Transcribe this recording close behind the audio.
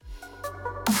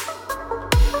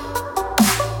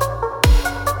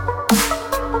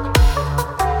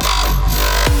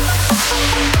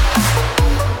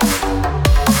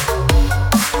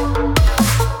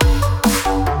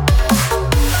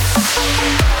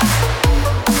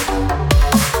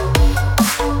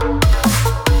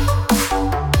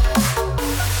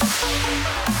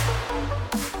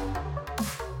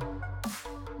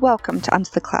Welcome to Under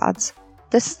the Clouds.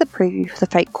 This is the preview for the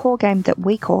Fate core game that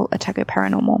we call Otago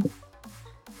Paranormal.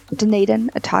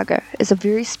 Dunedin, Otago, is a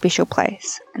very special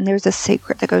place, and there is a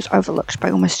secret that goes overlooked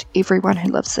by almost everyone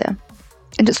who lives there.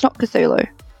 And it's not Cthulhu,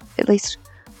 at least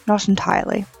not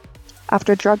entirely.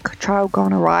 After a drug trial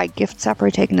gone awry gifts our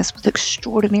protagonist with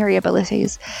extraordinary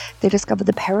abilities, they discover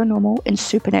the paranormal and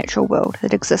supernatural world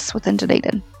that exists within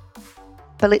Dunedin.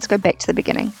 But let's go back to the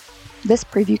beginning. This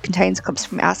preview contains clips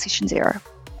from our Session 0.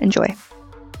 Enjoy.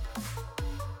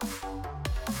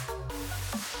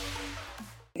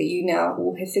 You now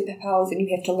will have superpowers and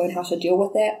you have to learn how to deal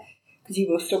with that because you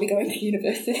will still be going to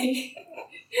university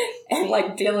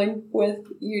and dealing with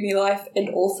uni life and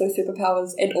also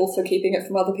superpowers and also keeping it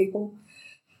from other people.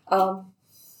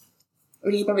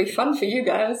 Which is going to be fun for you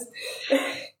guys.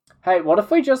 Hey, what if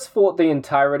we just fought the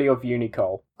entirety of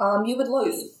Unicole? You would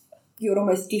lose. You would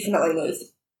almost definitely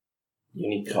lose.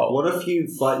 Unicole. What if you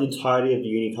fight the entirety of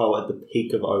Unicole at the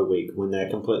peak of O Week when they're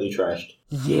completely trashed?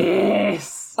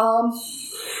 Yes!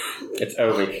 It's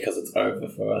O Week because it's over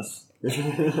for us.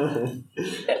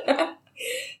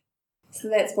 So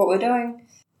that's what we're doing.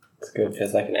 It's good.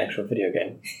 Feels like an actual video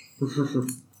game.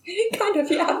 Kind of,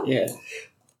 yeah. Yeah.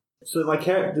 So my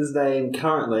character's name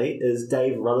currently is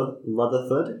Dave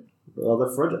Rutherford.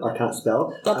 Rutherford, I can't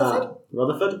spell. Rutherford?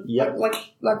 Rutherford, yep. Like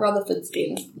Rutherford's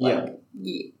den. Yeah.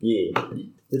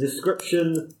 The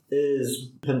description is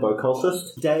Himbo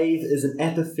cultist. Dave is an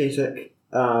apathetic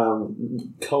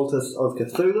cultist of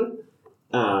Cthulhu,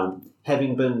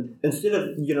 having been, instead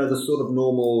of, the sort of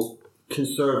normal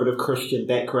conservative Christian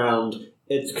background,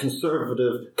 it's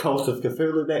conservative cult of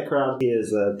Cthulhu background. He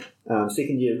is a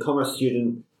second-year commerce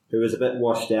student who is a bit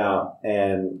washed out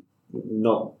and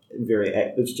not very,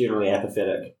 it's generally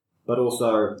apathetic. But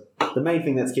also, the main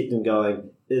thing that's kept him going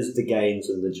is the gains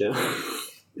in the gym.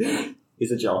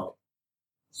 He's a jock.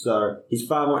 So, he's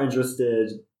far more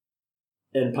interested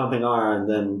in pumping iron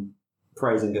than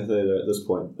praising Cthulhu at this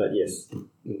point. But yes.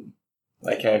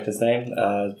 My character's name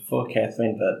is before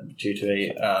Catherine, but due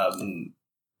to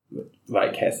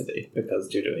Cassidy, because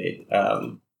due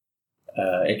to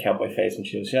a cowboy phase when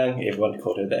she was young, everyone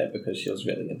called her that because she was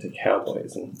really into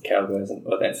cowboys and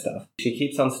all that stuff. She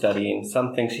keeps on studying.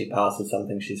 Some things she passes, some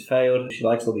things she's failed. She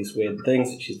likes all these weird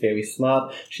things. She's very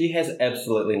smart. She has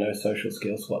absolutely no social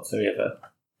skills whatsoever.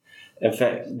 In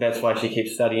fact, that's why she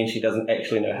keeps studying. She doesn't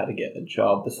actually know how to get a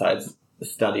job besides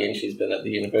studying. She's been at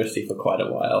the university for quite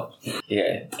a while.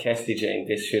 Yeah, Cassidy Jane,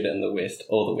 best shooter in the West.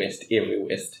 All the West, every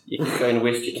West. You keep going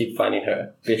west, you keep finding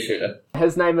her. Best shooter.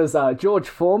 His name is George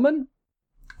Foreman,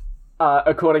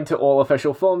 according to all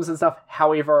official forms and stuff.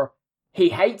 However, he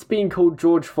hates being called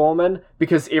George Foreman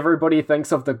because everybody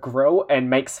thinks of the grill and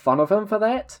makes fun of him for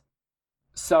that.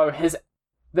 So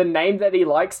the name that he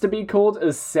likes to be called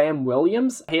is Sam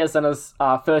Williams. He is in his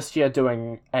first year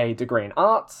doing a degree in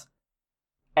arts.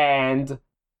 And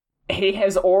he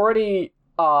has already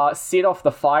set off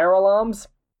the fire alarms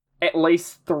at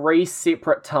least 3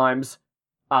 separate times.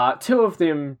 2 of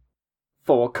them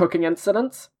for cooking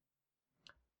incidents.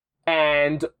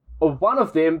 And one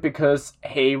of them because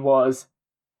he was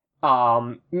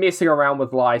messing around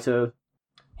with lighter.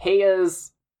 He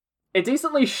is a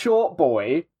decently short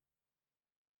boy,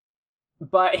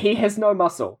 but he has no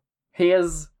muscle.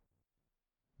 He's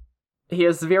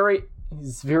very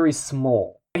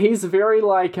small. He's very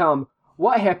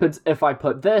what happens if I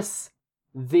put this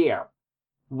there?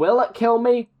 Will it kill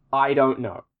me? I don't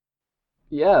know.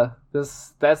 Yeah,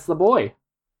 that's the boy.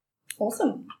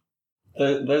 Awesome.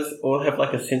 Those all have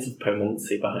a sense of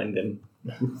permanency behind them.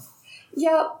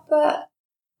 Yeah, but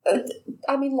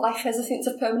life has a sense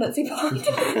of permanency behind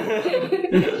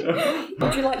it.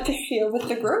 Would you like to share with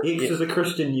the group? X is a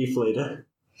Christian youth leader.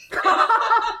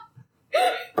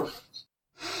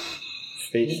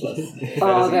 Speechless.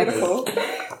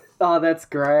 That's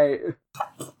great.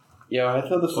 Yeah, I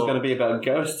thought this was going to be about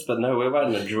ghosts, but no, we're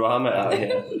writing a drama out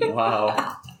here.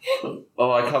 Wow.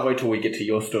 Oh, I can't wait till we get to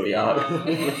your story out.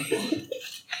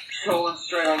 Shortland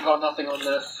Street ain't got nothing on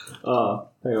this. Oh,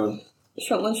 hang on.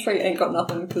 Shortland Street ain't got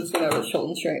nothing because, it's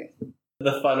Shortland Street.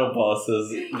 The final boss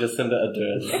is Jacinda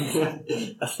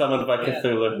Ardern, summoned by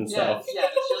Cthulhu himself. Yeah,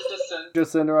 it's just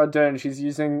Jacinda Ardern, she's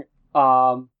using,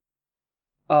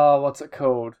 what's it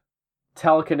called?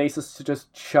 Telekinesis to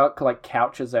just chuck,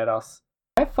 couches at us.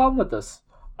 Have fun with this.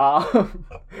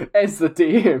 As the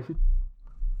DM.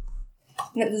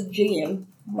 And it was GM,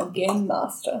 my Game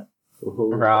Master.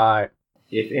 Right.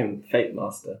 FM, Fate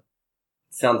Master.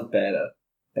 Sounds better.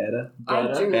 Better? I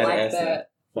do like that.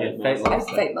 Yeah, Fate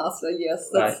Master. Fate Master, yes.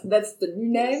 Right. That's the new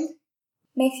name.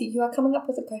 Maxie, you are coming up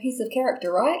with a cohesive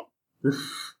character, right?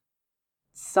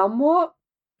 Somewhat.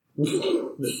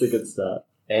 That's a good start.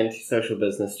 Anti-social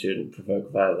business student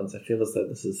provoke violence. I feel as though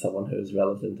this is someone who is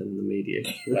relevant in the media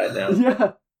right now.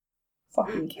 Yeah.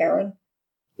 Fucking Karen.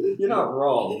 You're not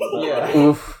wrong. Yeah.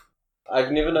 Oof.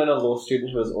 I've never known a law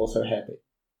student who was also happy.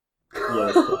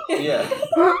 Yeah, that's good. Yeah.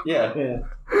 Yeah. Yeah.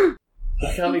 You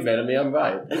can't be mad at me, I'm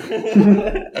right.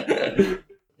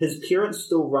 His parents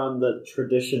still run the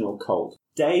traditional cult.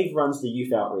 Dave runs the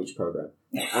youth outreach program.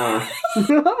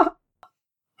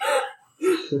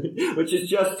 Which is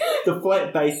just the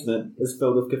flat basement is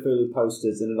filled with Cthulhu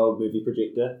posters and an old movie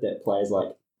projector that plays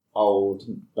like old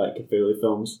like Cthulhu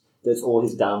films. That's all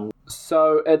he's done.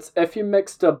 So it's if you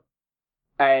mixed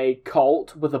a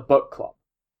cult with a book club.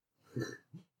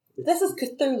 This is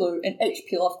Cthulhu and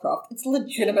H.P. Lovecraft. It's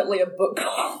legitimately a book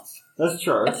club. That's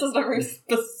true. It's just a very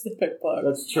specific book.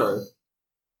 That's true.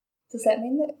 Does that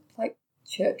mean that, like,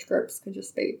 church groups could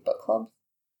just be book clubs?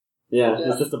 Yeah,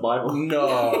 it's just a Bible.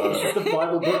 No. It's just a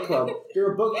Bible book club.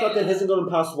 They're a book club that hasn't gotten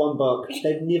past one book.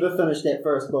 They've never finished that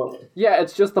first book. Yeah,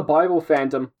 it's just the Bible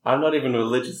fandom. I'm not even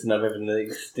religious and I'm having an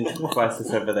existential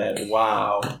crisis over that.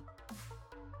 Wow.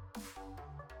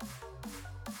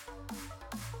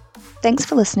 Thanks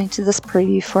for listening to this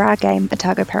preview for our game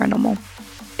Otago Paranormal.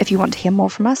 If you want to hear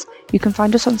more from us, you can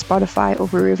find us on Spotify or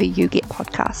wherever you get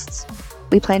podcasts.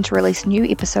 We plan to release new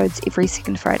episodes every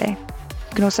second Friday.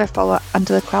 You can also follow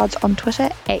Under the Clouds on Twitter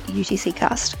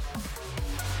 @UTCcast.